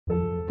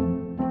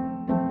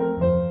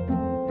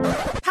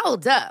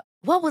Hold up.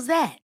 What was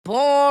that?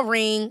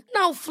 Boring.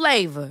 No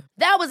flavor.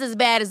 That was as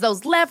bad as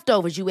those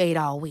leftovers you ate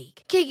all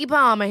week. Keke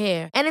Palmer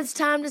here, and it's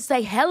time to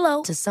say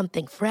hello to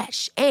something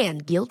fresh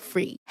and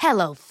guilt-free.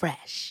 Hello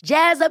Fresh.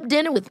 Jazz up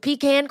dinner with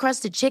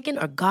pecan-crusted chicken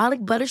or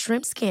garlic butter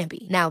shrimp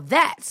scampi. Now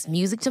that's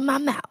music to my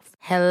mouth.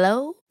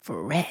 Hello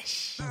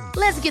Fresh.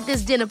 Let's get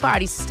this dinner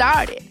party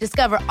started.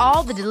 Discover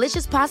all the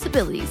delicious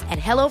possibilities at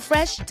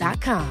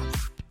hellofresh.com.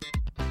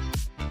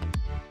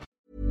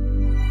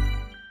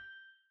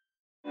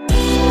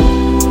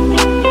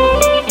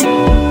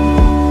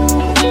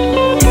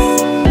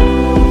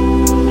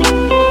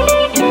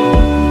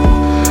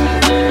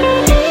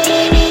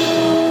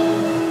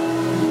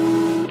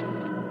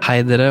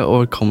 Hei dere,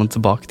 og velkommen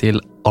tilbake til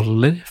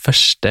aller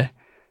første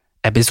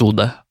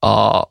episode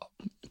av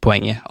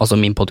Poenget, altså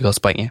min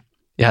podcast Poenget.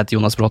 Jeg heter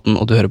Jonas Bråten,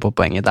 og du hører på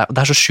Poenget.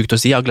 Det er så sykt å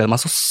si, jeg har gledet meg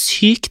så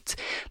sykt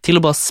til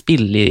å bare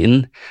spille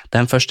inn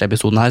den første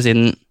episoden her,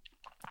 siden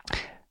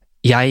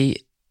jeg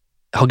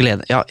har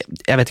gledet,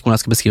 jeg vet ikke hvordan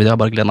jeg skal beskrive det, jeg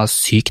har bare gledet meg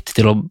sykt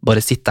til å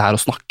bare sitte her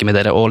og snakke med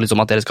dere, og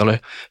liksom at dere skal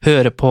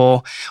høre på,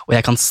 og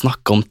jeg kan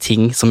snakke om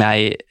ting som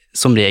jeg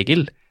som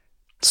regel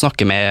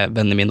snakker med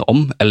vennene mine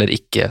om, eller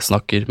ikke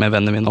snakker med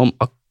vennene mine om,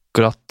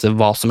 akkurat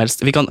hva som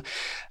helst.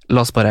 La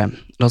oss bare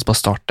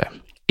starte.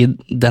 I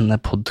denne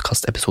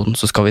podcast-episoden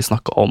så skal vi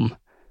snakke om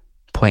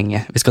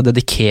poenget. Vi skal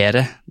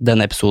dedikere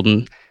denne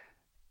episoden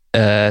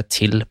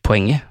til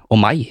poenget, og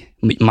meg,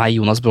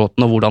 Jonas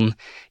Bråten, og hvordan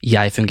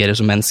jeg fungerer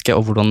som menneske,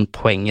 og hvordan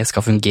poenget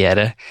skal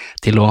fungere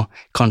til å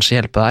kanskje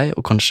hjelpe deg,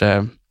 og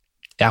kanskje,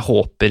 jeg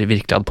håper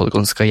virkelig at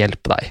podcasten skal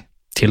hjelpe deg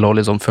til å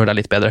liksom føle deg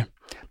litt bedre.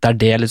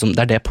 Det er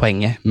det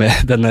poenget med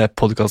denne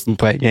podcasten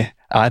Poenget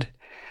er.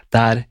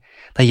 Det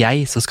er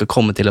jeg som skal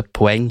komme til et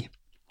poeng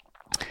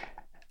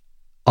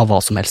av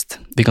hva som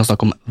helst. Vi kan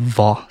snakke om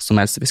hva som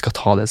helst, vi skal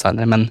ta det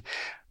senere, men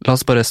la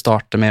oss bare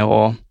starte med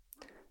å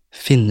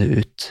finne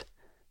ut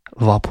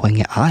hva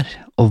poenget er,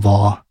 og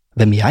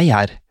hvem jeg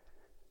er.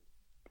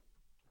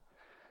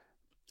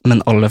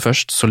 Men aller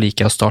først så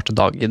liker jeg å starte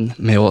dagen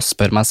med å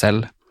spørre meg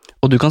selv,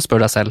 og du kan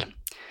spørre deg selv,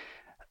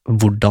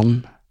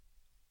 hvordan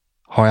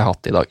har jeg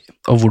hatt det i dag?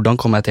 Og hvordan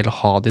kommer jeg til å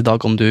ha det i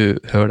dag om du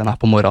hører den her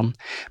på morgenen?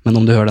 Men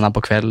om du hører den her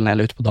på kvelden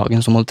eller ute på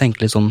dagen, så må du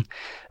tenke litt sånn,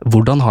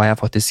 hvordan har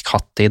jeg faktisk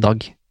hatt det i dag?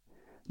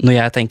 Når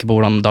jeg tenker på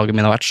hvordan dagen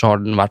min har vært, så har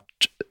den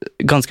vært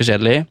ganske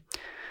kjedelig,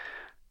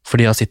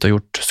 fordi jeg har sittet og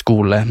gjort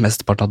skole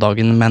mesteparten av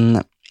dagen, men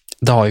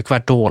det har jo ikke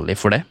vært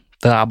dårlig for det.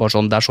 Det er bare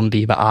sånn, det er sånn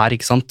livet er,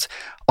 ikke sant?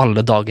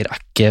 Alle dager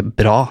er ikke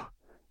bra,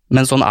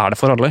 men sånn er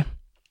det for alle.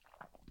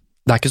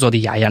 Det er ikke så at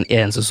jeg er den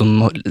eneste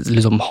som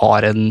liksom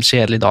har en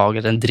kjedelig dag,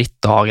 eller en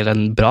drittdag, eller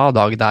en bra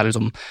dag. Det er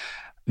liksom,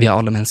 vi er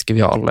alle mennesker,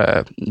 vi har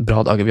alle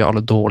bra dager, vi har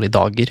alle dårlige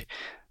dager.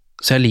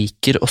 Så jeg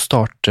liker å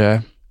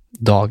starte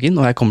dagen,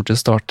 og jeg kommer til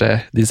å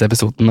starte disse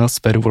episodene med å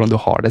spørre hvordan du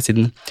har det,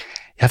 siden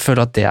jeg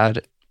føler at det er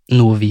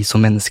noe vi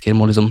som mennesker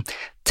må liksom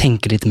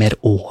tenke litt mer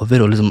over,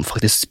 og liksom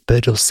faktisk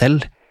spørre oss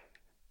selv.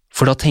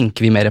 For da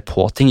tenker vi mer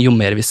på ting, jo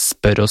mer vi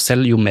spør oss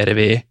selv, jo mer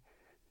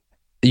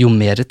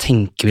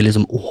tenker vi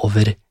liksom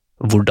over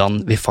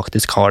hvordan vi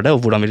faktisk har det,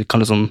 og hvordan vi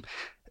kan liksom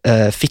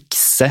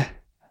fikse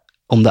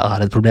om det er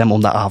et problem,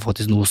 om det er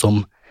faktisk noe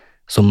som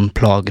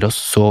plager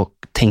oss, så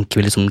tenker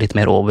vi liksom litt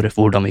mer over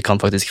hvordan vi kan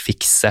faktisk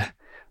fikse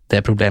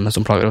det problemet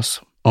som plager oss,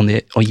 og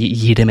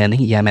gir det mening,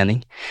 gir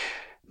mening.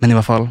 Men i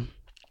hvert fall,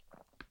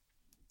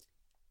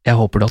 jeg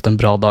håper du har hatt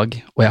en bra dag,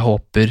 og jeg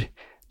håper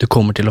du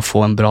kommer til å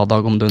få en bra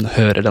dag om du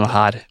hører denne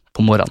her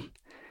på morgenen.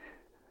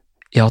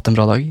 Jeg har hatt en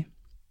bra dag.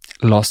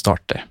 La oss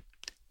starte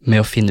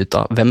med å finne ut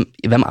av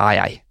hvem er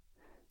jeg?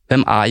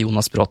 Hvem er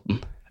Jonas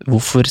Bråten?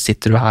 Hvorfor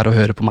sitter du her og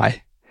hører på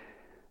meg?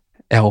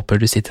 Jeg håper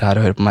du sitter her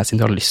og hører på meg siden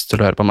du har lyst til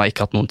å høre på meg,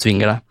 ikke at noen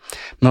tvinger deg.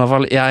 Men i hvert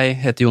fall, jeg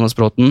heter Jonas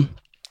Bråten,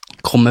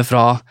 kommer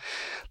fra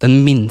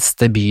den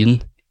minste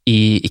byen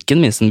ikke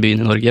den minste byen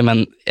i Norge,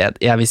 men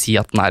jeg vil si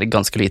at den er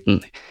ganske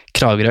liten.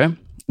 Kragerø,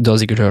 du har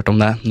sikkert hørt om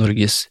det,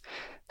 Norges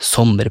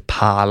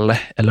sommerperle,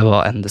 eller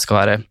hva enn det skal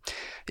være.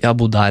 Jeg har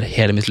bodd her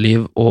hele mitt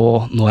liv,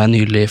 og nå har jeg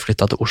nylig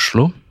flyttet til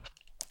Oslo,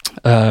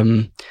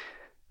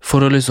 for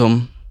å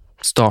liksom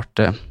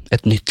starte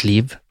et nytt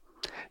liv.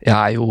 Nå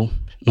er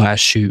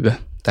jeg 20,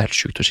 det er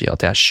helt sjukt å si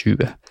at jeg er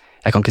 20.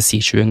 Jeg kan ikke si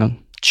 20 engang,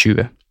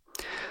 20.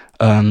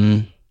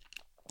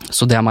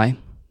 Så det er meg.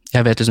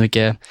 Jeg vet liksom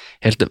ikke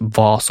helt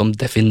hva som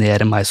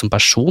definerer meg som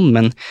person,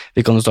 men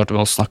vi kan jo starte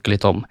med å snakke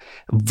litt om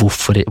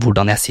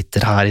hvordan jeg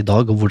sitter her i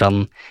dag, og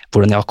hvordan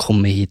jeg har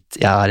kommet hit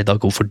jeg er i dag,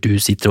 og hvorfor du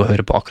sitter og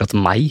hører på akkurat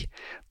meg.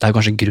 Det er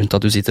kanskje en grunn til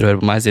at du sitter og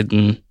hører på meg,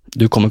 siden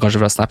du kommer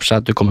kanskje fra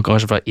Snapchat, du kommer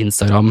kanskje fra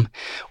Instagram,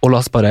 og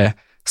la oss bare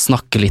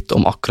snakke litt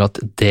om akkurat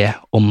det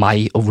og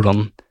meg, og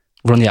hvordan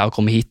jeg har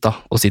kommet hit da,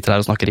 og sitter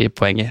her og snakker i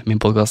Poenget, min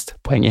podcast,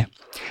 Poenget.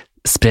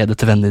 Spre det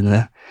til vennene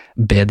dine,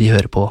 be de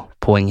høre på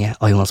Poenget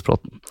av Jonas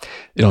Bråten.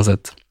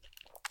 Uansett.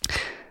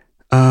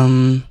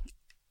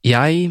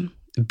 Jeg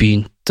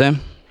begynte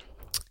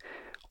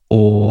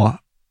å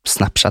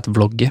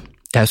Snapchat-vlogge.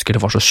 Jeg husker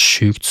det var så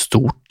sjukt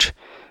stort.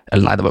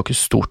 Eller nei, det var jo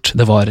ikke stort.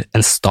 Det var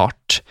en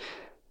start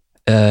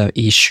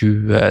i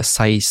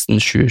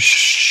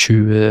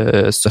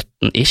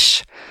 2016-2017-ish.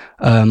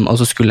 Og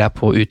så skulle jeg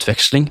på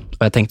utveksling,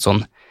 og jeg tenkte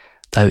sånn,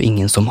 det jo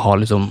ingen som har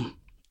liksom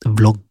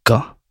vlogga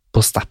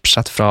på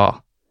Snapchat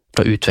fra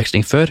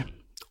utveksling før,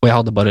 og jeg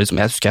hadde bare liksom,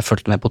 jeg husker jeg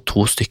fulgte med på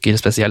 2 stykker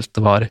spesielt,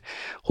 det var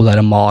hun der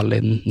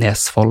Malin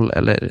Nesvold,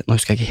 eller nå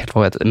husker jeg ikke helt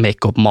hva hun heter,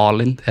 Makeup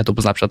Malin heter hun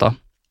på Snapchat da,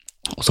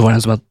 og så var det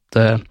en som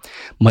het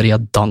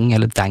Maria Dang,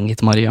 eller Dang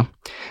til Maria,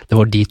 det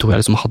var de 2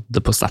 jeg liksom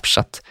hadde på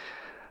Snapchat,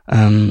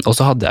 og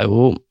så hadde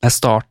jeg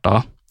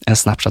startet en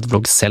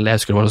Snapchat-vlogg selv, jeg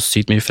husker det var så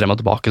sykt mye frem og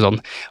tilbake,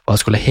 sånn, hva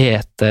skulle jeg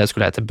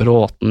hete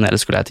Bråten, eller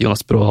skulle jeg hete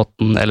Jonas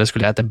Bråten, eller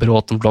skulle jeg hete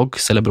Bråten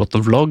Vlogs, eller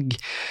Bråten Vlogg,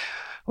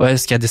 og jeg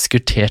husker jeg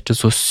diskuterte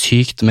så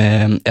sykt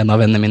med en av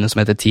vennene mine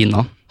som heter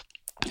Tina,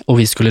 og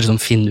vi skulle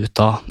liksom finne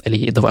ut av,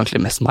 eller det var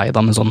egentlig mest meg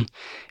da, men sånn,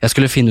 jeg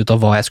skulle finne ut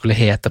av hva jeg skulle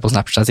hete på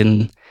Snapchat,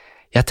 siden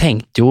jeg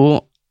tenkte jo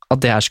at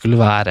det her skulle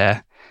være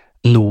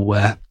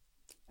noe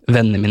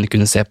vennene mine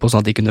kunne se på,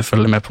 sånn at de kunne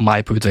følge med på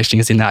meg på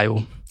utvekslingen, siden jeg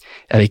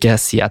vil ikke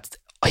si at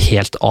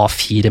helt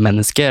A4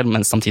 menneske,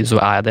 men samtidig så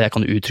jeg det, jeg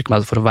kan uttrykke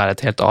meg for å være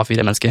et helt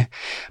A4 menneske,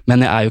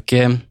 men jeg jo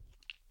ikke,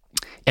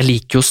 jeg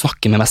liker jo å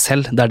snakke med meg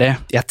selv, det det,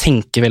 jeg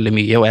tenker veldig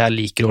mye, og jeg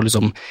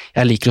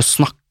liker å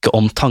snakke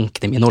om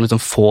tankene mine, og liksom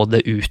få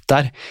det ut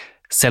der,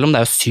 selv om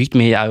det jo sykt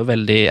mye, jeg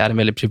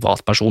en veldig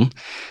privat person,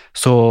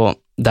 så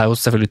det jo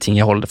selvfølgelig ting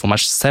jeg holder for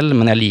meg selv,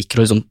 men jeg liker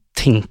å liksom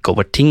tenke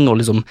over ting,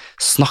 og liksom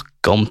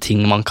snakke om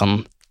ting man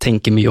kan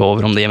tenke mye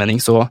over om det gir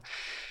mening, så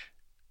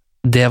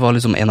det var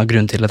liksom en av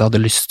grunnene til at jeg hadde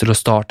lyst til å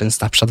starte en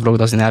Snapchat-vlogg,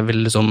 da, siden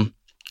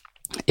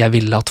jeg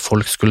ville at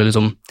folk skulle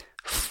liksom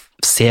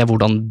se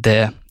hvordan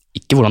det,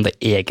 ikke hvordan det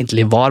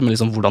egentlig var, men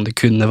liksom hvordan det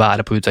kunne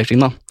være på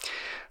utveksling da.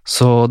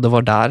 Så det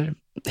var der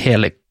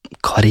hele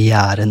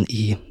karrieren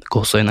i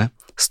gåseøyne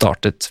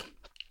startet.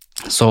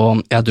 Så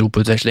jeg dro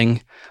på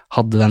utveksling,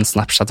 hadde den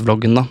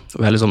Snapchat-vloggen da,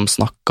 og jeg liksom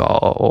snakket,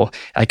 og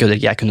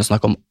jeg kunne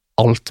snakke om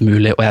alt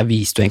mulig, og jeg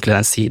viste jo egentlig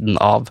den siden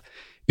av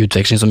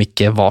utveksling som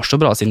ikke var så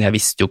bra, siden jeg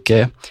visste jo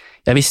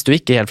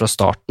ikke helt fra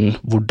starten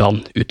hvordan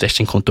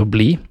utveksling kom til å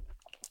bli,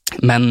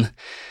 men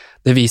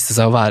det viste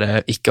seg å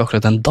være ikke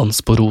akkurat en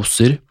dans på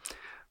roser,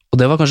 og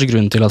det var kanskje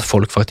grunnen til at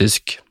folk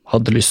faktisk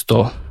hadde lyst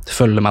til å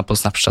følge meg på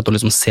Snapchat og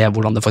liksom se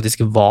hvordan det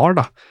faktisk var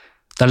da.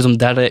 Det liksom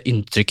det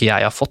inntrykket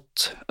jeg har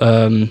fått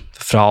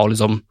fra å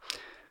liksom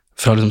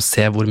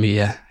se hvor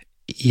mye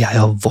jeg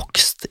har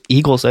vokst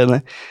i gåseøyne,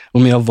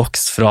 hvor mye jeg har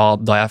vokst fra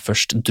da jeg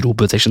først dro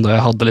på utveksling, da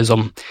jeg hadde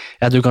liksom,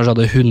 jeg tror kanskje jeg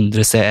hadde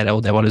 100 seere,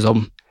 og det var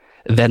liksom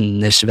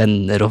venners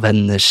venner og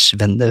venners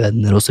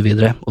venner og så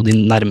videre, og de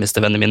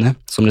nærmeste vennene mine,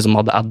 som liksom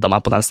hadde addet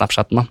meg på den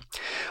Snapchatten da.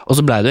 Og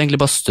så ble det jo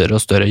egentlig bare større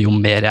og større jo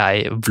mer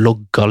jeg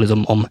vlogget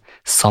liksom om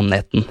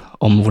sannheten,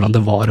 om hvordan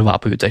det var å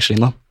være på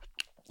utveksling da.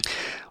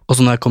 Og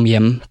så når jeg kom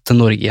hjem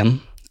til Norge igjen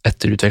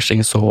etter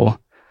utveksling, så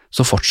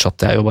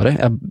fortsatte jeg jo bare.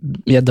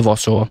 Det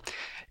var så,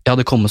 jeg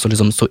hadde kommet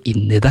så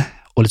inn i det,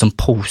 og liksom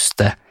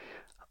poste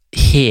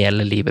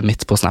hele livet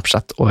mitt på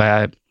Snapchat, og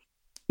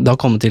det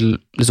har kommet til,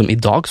 liksom i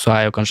dag så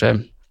jeg jo kanskje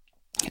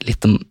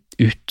litt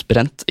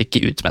utbrent,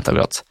 ikke utbrent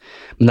akkurat,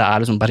 men det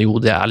liksom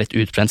perioder jeg litt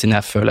utbrent, siden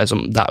jeg føler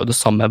liksom, det jo det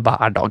samme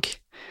hver dag.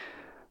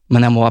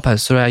 Men jeg må ha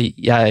pauser, og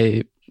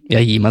jeg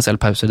gir meg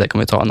selv pauser, det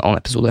kan vi ta en annen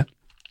episode.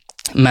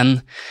 Men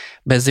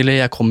basically,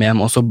 jeg kom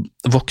hjem, og så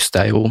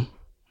vokste jeg jo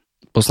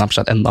på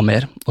Snapchat enda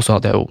mer, og så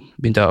hadde jeg jo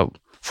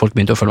folk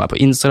begynte å følge meg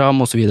på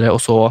Instagram og så videre,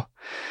 og så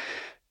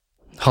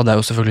hadde jeg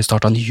jo selvfølgelig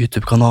startet en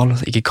YouTube-kanal,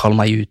 ikke kall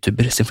meg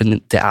YouTuber, for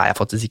det jeg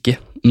faktisk ikke,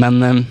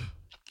 men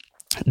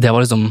det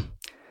var liksom,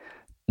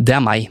 det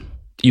meg,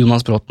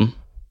 Jonas Bråten,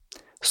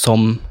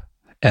 som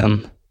en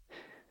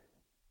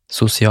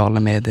sosiale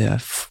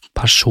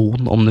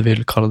medieperson, om du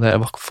vil kalle det,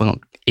 for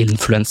en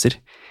influencer,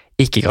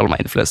 ikke kall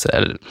meg influencer,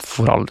 eller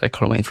for aldri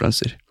kall meg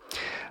influencer,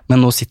 men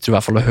nå sitter du i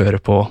hvert fall og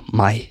hører på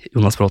meg,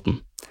 Jonas Bråten,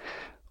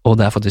 og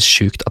det faktisk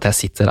sykt at jeg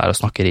sitter der og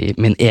snakker i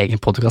min egen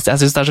podcast.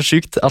 Jeg synes det så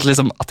sykt at,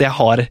 liksom, at jeg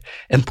har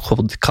en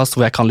podcast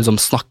hvor jeg kan liksom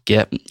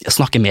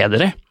snakke med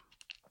dere,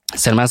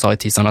 selv om jeg sa i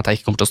teaseren at jeg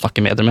ikke kommer til å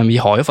snakke med dere, men vi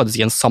har jo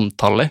faktisk en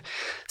samtale,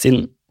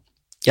 siden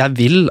jeg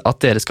vil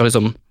at dere skal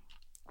liksom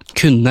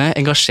kunne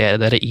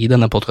engasjere dere i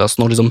denne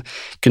podcasten, og liksom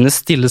kunne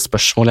stille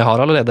spørsmål jeg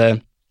har allerede.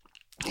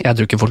 Jeg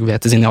tror ikke folk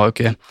vet det, siden jeg har jo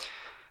ikke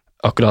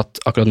akkurat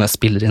når jeg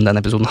spiller inn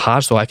denne episoden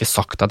her, så har jeg ikke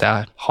sagt at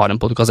jeg har en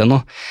podcast ennå,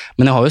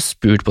 men jeg har jo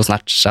spurt på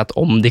Snapchat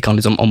om de kan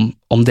liksom,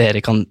 om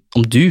dere kan,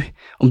 om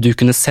du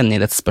kunne sende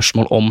inn et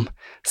spørsmål om,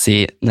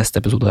 si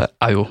neste episode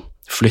jo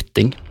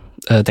flytting,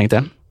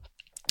 tenkte jeg.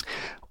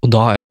 Og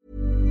da har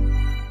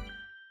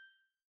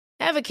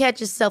Ever catch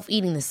yourself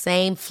eating the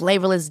same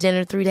flavorless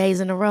dinner 3 days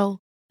in a row?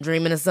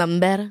 Dreaming of something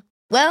better?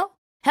 Well,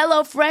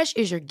 HelloFresh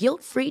is your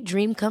guilt-free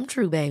dream come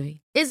true, baby.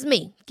 It's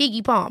me,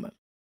 Keke Palmer.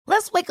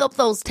 Let's wake up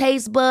those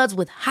taste buds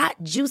with hot,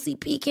 juicy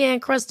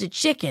pecan-crusted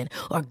chicken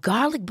or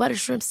garlic butter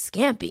shrimp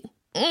scampi.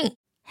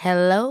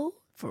 Hello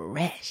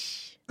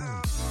Fresh.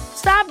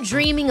 Stop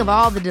dreaming of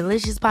all the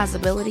delicious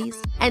possibilities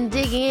and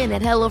dig in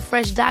at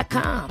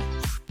HelloFresh.com.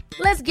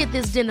 Let's get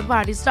this dinner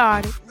party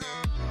started.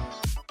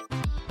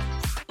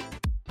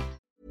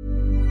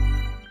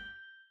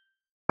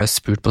 Jeg har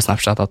spurt på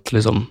Snapchat at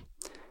liksom,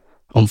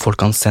 om folk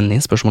kan sende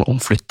inn spørsmål om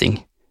flytting,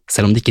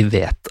 selv om de ikke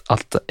vet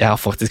at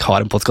jeg faktisk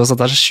har en podcast,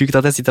 at det så sykt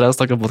at jeg sitter her og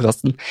snakker om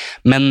podcasten.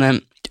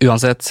 Men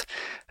uansett,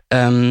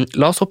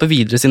 la oss hoppe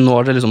videre, siden nå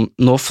har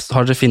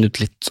dere funnet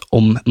ut litt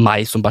om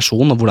meg som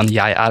person, og hvordan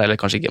jeg eller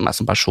kanskje ikke meg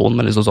som person,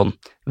 men liksom sånn,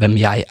 hvem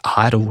jeg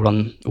og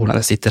hvordan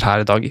jeg sitter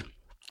her i dag.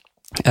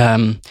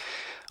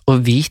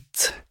 Og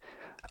vit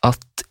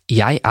at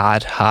jeg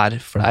her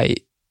for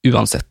deg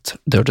uansett.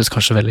 Det hørtes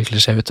kanskje veldig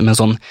klisjé ut, men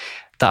sånn,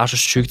 det så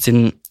sykt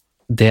siden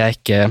det jeg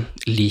ikke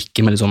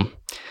liker med liksom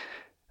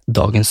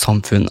dagens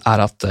samfunn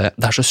at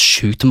det så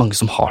sykt mange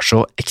som har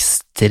så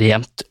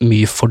ekstremt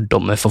mye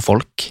fordommer for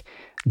folk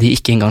de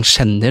ikke engang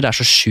kjenner. Det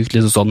så sykt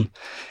liksom sånn,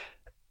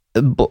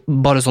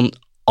 bare sånn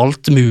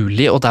alt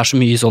mulig, og det så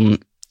mye sånn,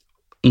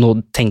 nå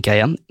tenker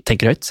jeg igjen,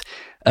 tenker høyt,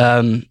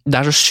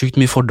 det så sykt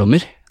mye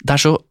fordommer. Det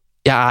så,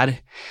 jeg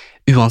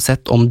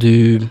uansett om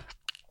du,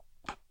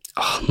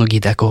 nå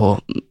gidder jeg ikke å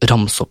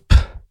ramse opp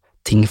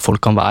ting folk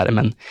kan være,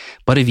 men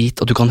bare vit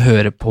at du kan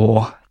høre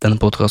på denne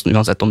podcasten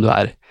uansett om du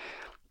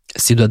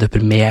si du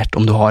deprimert,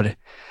 om du har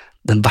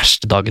den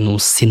verste dagen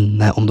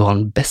noensinne, om du har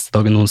den beste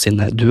dagen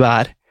noensinne. Du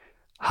her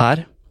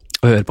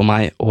og hører på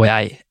meg, og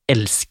jeg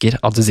elsker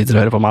at du sitter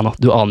og hører på meg nå.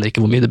 Du aner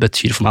ikke hvor mye det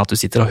betyr for meg at du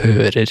sitter og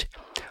hører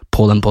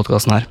på den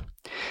podcasten her.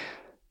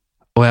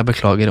 Og jeg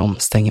beklager om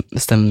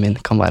stemmen min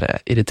kan være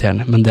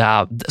irriterende, men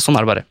sånn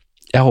det bare.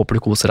 Jeg håper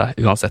du koser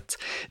deg uansett.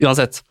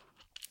 Uansett,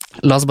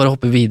 la oss bare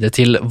hoppe videre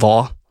til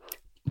hva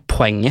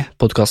poenget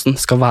podcasten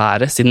skal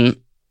være, siden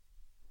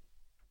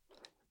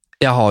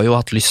jeg har jo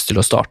hatt lyst til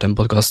å starte en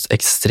podcast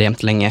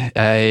ekstremt lenge.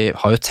 Jeg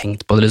har jo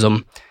tenkt på det liksom,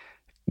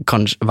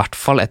 kanskje i hvert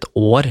fall et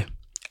år.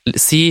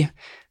 Si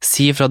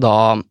fra da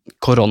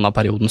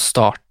koronaperioden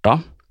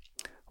startet,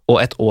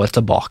 og et år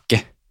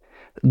tilbake.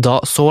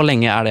 Så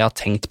lenge det jeg har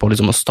tenkt på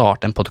liksom, å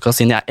starte en podcast,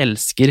 siden jeg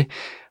elsker,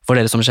 for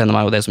dere som kjenner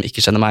meg og dere som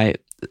ikke kjenner meg,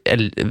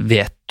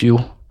 vet jo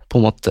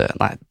på en måte,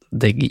 nei,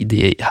 det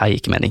har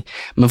ikke mening,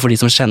 men for de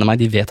som kjenner meg,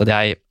 de vet at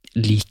jeg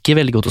liker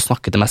veldig godt å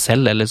snakke til meg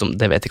selv, eller liksom,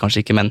 det vet jeg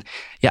kanskje ikke, men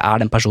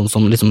jeg den personen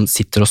som liksom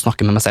sitter og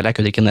snakker med meg selv. Jeg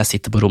kødder ikke når jeg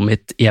sitter på rommet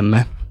mitt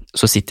hjemme,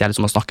 så sitter jeg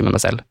liksom og snakker med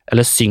meg selv,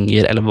 eller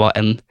synger, eller hva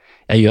enn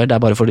jeg gjør. Det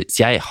bare fordi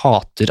jeg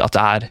hater at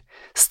det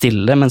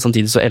stille, men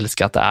samtidig så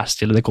elsker jeg at det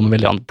stille. Det kommer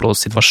veldig an på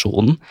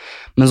situasjonen,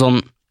 men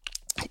sånn,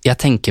 jeg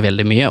tenker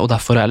veldig mye, og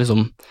derfor jeg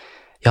liksom,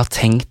 jeg har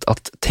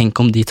tenk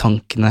om de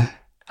tankene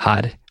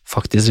her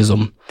faktisk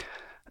liksom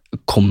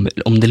kommer,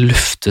 om det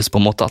luftes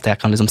på en måte, at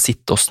jeg kan liksom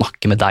sitte og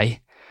snakke med deg,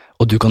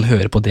 og du kan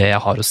høre på det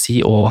jeg har å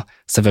si, og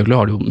selvfølgelig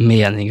har du jo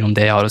meninger om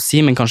det jeg har å si,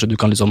 men kanskje du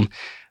kan liksom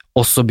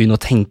også begynne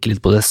å tenke litt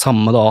på det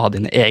samme da, og ha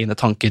dine egne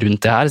tanker rundt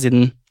det her,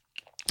 siden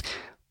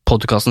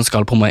podcasten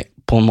skal på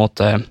en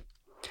måte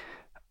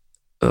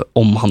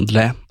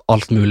omhandle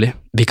alt mulig.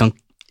 Vi kan,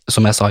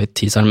 som jeg sa i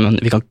teaseren, men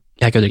vi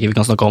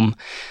kan snakke om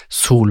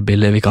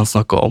solbilder, vi kan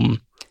snakke om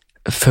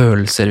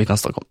følelser, vi kan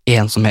snakke om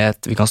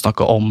ensomhet, vi kan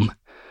snakke om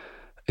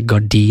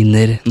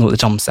gardiner. Nå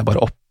ramser jeg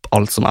bare opp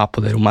alt som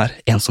på det rommet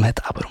her. Ensomhet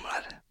på rommet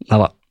her.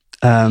 Neida.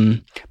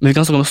 Men vi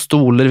kan snakke om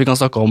stoler, vi kan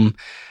snakke om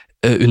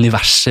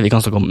universet, vi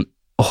kan snakke om,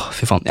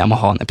 fy faen, jeg må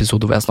ha en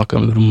episode hvor jeg snakker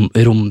om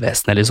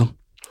romvesenet, liksom.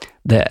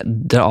 Det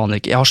aner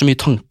ikke. Jeg har så mye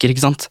tanker,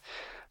 ikke sant?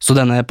 Så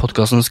denne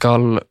podcasten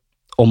skal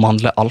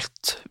omhandle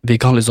alt. Vi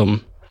kan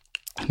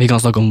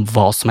snakke om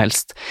hva som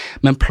helst.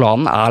 Men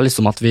planen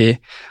liksom at vi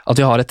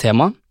har et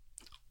tema,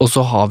 og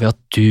så har vi at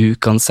du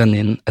kan sende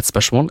inn et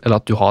spørsmål,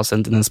 eller at du har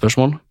sendt inn et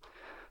spørsmål.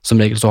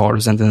 Som regel så har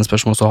du sendt inn et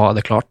spørsmål, så har jeg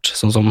det klart,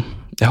 sånn som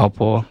jeg har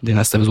på de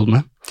neste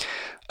episodene.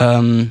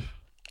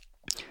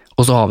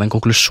 Og så har vi en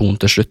konklusjon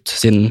til slutt,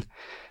 siden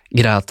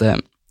greia at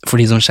for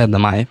de som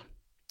kjenner meg,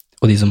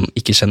 og de som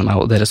ikke kjenner meg,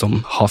 og dere som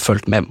har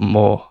fulgt med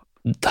hva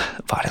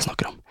det jeg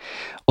snakker om?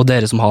 Og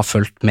dere som har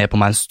fulgt med på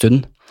meg en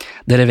stund,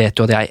 dere vet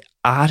jo at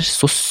jeg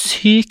så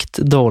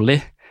sykt dårlig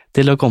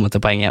til å komme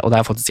til poenget, og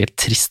det faktisk helt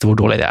trist hvor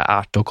dårlig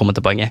jeg til å komme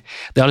til poenget.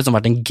 Det har liksom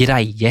vært en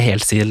greie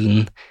helt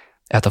siden,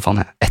 jeg vet da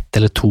faen, 1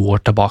 eller 2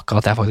 år tilbake,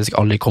 at jeg faktisk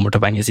aldri kommer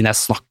til poenget, siden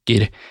jeg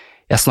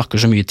snakker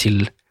så mye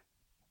til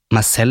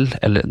meg selv,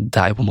 eller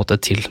det jo på en måte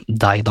til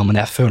deg da,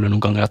 men jeg føler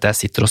noen ganger at jeg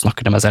sitter og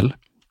snakker til meg selv.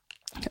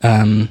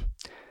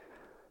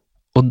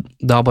 Og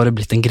det har bare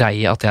blitt en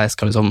greie at jeg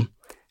skal liksom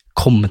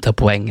komme til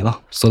poenget da,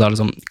 så det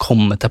liksom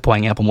komme til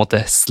poenget på en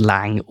måte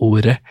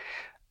slang-ordet.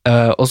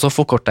 Og så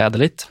forkortet jeg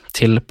det litt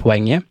til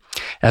poenget.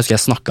 Jeg husker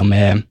jeg snakket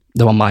med,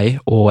 det var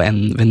meg og en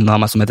venninne av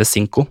meg som heter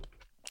Cinco,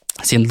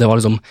 siden det var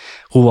liksom,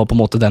 hun var på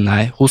en måte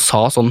hun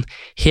sa sånn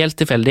helt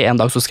tilfeldig, en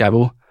dag så skrev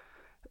hun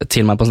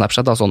til meg på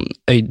Snapchat da, sånn,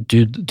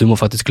 du må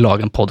faktisk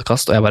lage en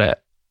podcast, og jeg bare,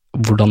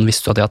 hvordan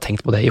visste du at jeg har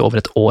tenkt på det i over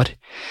et år?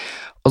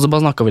 Og så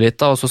bare snakket vi litt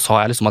da, og så sa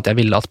jeg liksom at jeg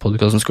ville at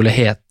podcasten skulle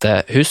hete,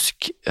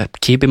 husk,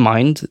 keep in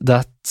mind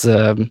that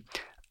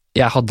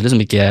jeg hadde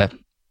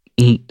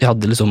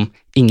liksom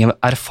ingen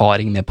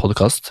erfaring med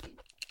podcast,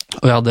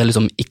 og jeg hadde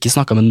liksom ikke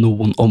snakket med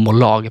noen om å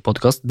lage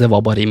podcast, det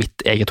var bare i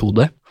mitt eget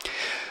hode.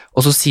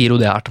 Og så sier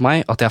hun det her til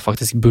meg, at jeg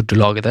faktisk burde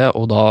lage det,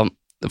 og da,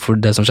 for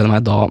det som kjenner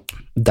meg, da,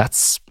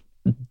 that's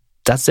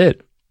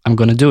it, I'm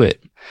gonna do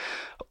it.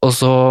 Og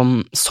så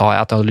sa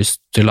jeg at jeg hadde lyst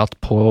til at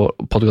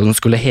podcasten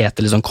skulle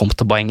hete liksom Kom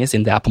til poenget,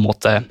 siden det på en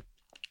måte,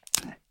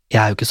 jeg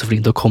er jo ikke så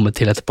flink til å komme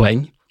til et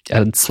poeng. Jeg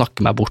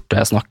snakker meg bort, og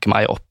jeg snakker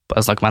meg opp, og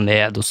jeg snakker meg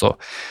ned, og så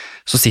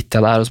sitter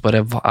jeg der og så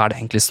bare, hva er det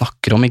egentlig jeg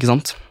snakker om, ikke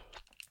sant?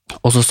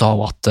 Og så sa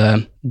hun at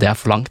det er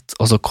for langt,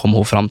 og så kom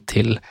hun fram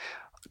til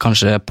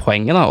kanskje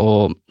poenget da, og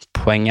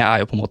poenget er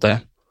jo på en måte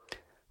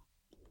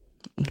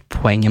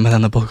poenget med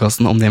denne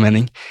podcasten, om det er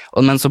mening.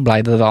 Men så ble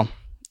det da,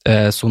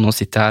 så nå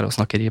sitter jeg her og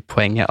snakker i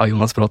poenget av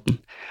Jonas Bråten.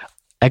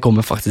 Jeg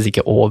kommer faktisk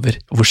ikke over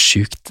hvor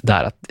sykt det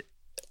er at,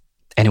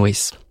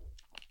 anyways.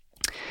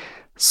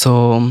 Så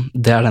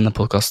det er denne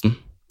podcasten.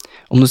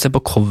 Om du ser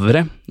på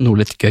coveret, noe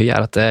litt gøy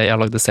er at jeg har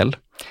lagd det selv.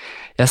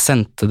 Jeg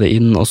sendte det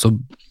inn, og så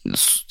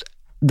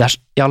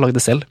jeg har lagd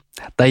det selv.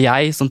 Det er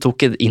jeg som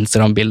tok et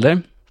Instagram-bilde,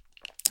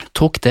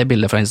 tok det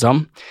bildet fra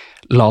Instagram,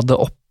 la det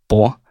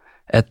oppå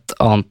en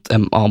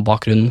annen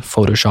bakgrunn,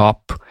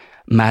 Photoshop,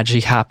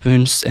 magic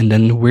happens, and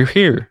then we're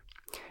here.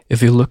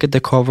 If you look at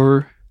the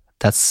cover,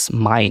 that's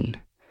mine.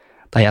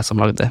 Det er jeg som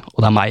lagde det, og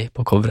det er meg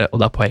på coveret, og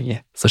det er poenget.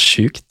 Så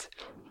sjukt.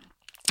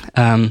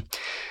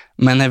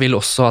 Men jeg vil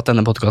også at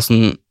denne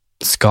podcasten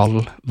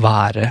skal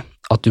være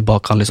at du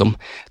bare kan du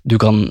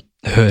kan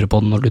høre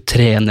på den når du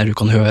trener, du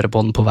kan høre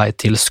på den på vei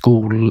til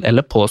skolen,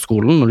 eller på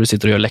skolen når du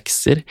sitter og gjør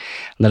lekser,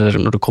 eller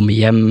når du kommer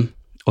hjem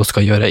og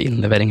skal gjøre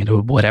innlevering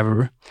eller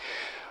whatever.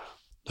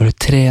 Når du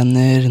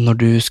trener, når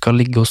du skal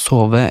ligge og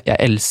sove, jeg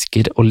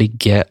elsker å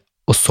ligge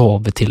og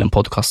sove til en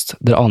podcast.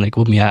 Dere aner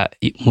ikke hvor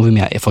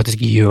mye jeg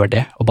faktisk gjør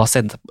det, og bare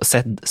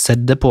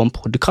sette det på en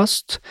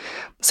podcast,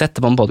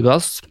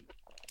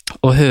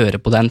 og høre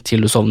på den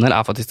til du sovner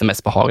er faktisk det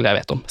mest behagelige jeg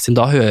vet om. Siden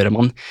da hører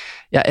man,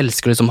 jeg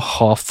elsker å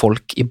ha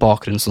folk i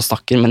bakgrunnen som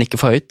snakker, men ikke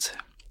for høyt,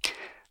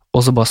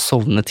 og så bare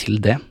sovne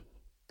til det.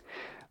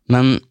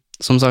 Men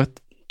som sagt,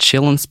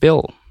 chill og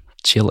spill.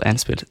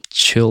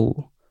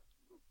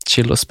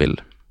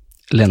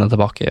 Lene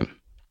tilbake.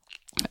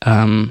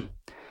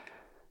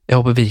 Jeg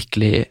håper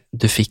virkelig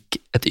du fikk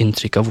et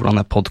inntrykk av hvordan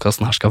denne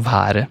podcasten her skal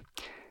være.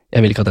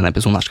 Jeg vil ikke at denne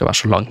episoden her skal være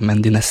så lang,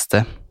 men de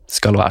neste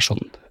skal være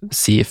sånn,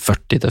 si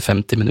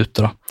 40-50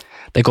 minutter da.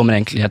 Det kommer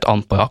egentlig helt an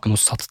på, jeg har ikke noe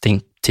satt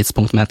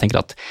tidspunkt, men jeg tenker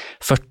at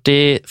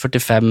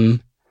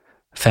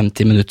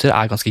 40-45-50 minutter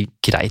er ganske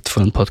greit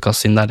for en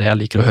podcast, siden det er det jeg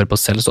liker å høre på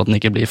selv, så at den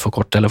ikke blir for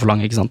kort eller for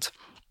lang, ikke sant?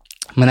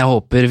 Men jeg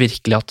håper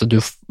virkelig at du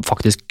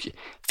faktisk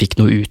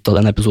fikk noe ut av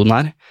denne episoden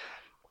her,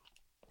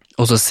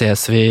 og så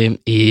ses vi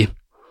i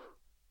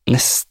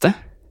neste,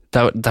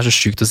 det er så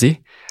sykt å si,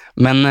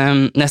 men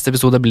neste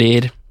episode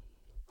blir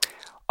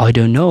I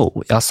don't know,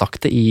 jeg har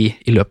sagt det i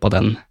løpet av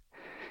den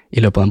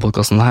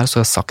podcasten her, så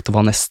jeg har sagt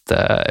hva neste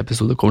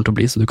episode kommer til å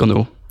bli, så du kan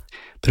jo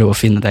prøve å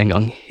finne det en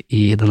gang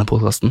i denne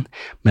podcasten,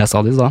 men jeg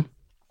sa det i stad.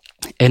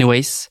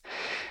 Anyways,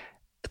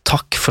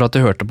 takk for at du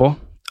hørte på,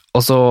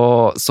 og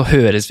så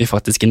høres vi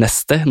faktisk i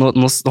neste. Nå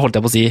holdt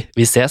jeg på å si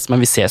vi ses,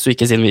 men vi ses jo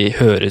ikke siden vi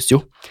høres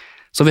jo.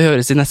 Så vi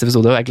høres i neste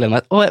episode, og jeg gleder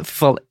meg. Nå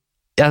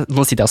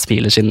sitter jeg og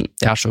smiler siden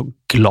jeg er så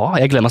glad.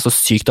 Jeg gleder meg så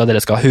sykt at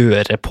dere skal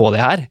høre på det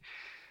her,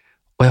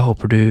 og jeg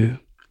håper du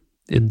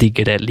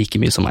digger det like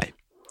mye som meg.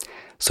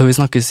 Så vi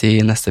snakkes i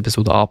neste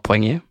episode av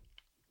Poenget.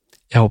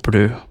 Jeg håper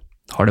du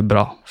har det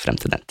bra frem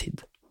til den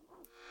tid.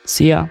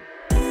 See ya!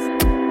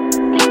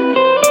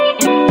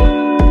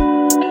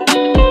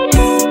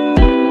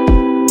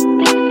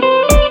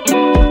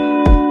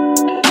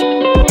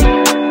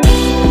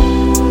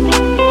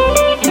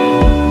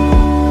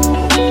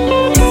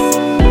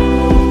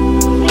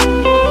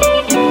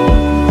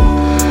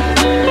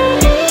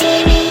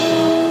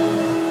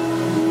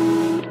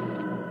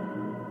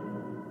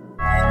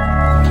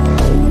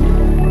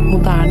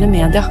 Moderne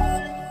media.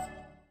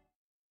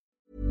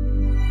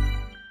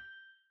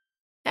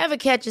 Ever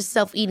catch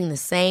yourself eating the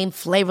same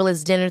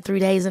flavorless dinner 3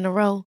 days in a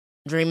row?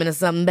 Dreaming of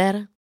something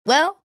better?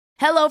 Well,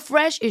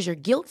 HelloFresh is your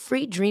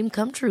guilt-free dream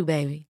come true,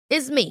 baby.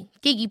 It's me,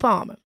 Keke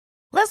Palmer.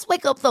 Let's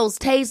wake up those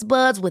taste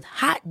buds with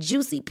hot,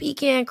 juicy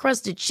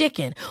pecan-crusted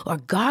chicken or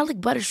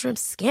garlic butter shrimp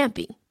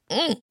scampi.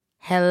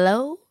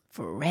 Hello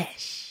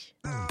Fresh.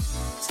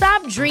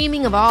 Stop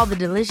dreaming of all the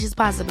delicious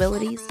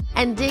possibilities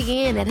and dig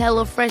in at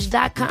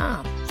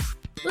HelloFresh.com.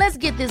 Let's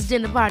get this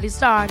dinner party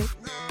started.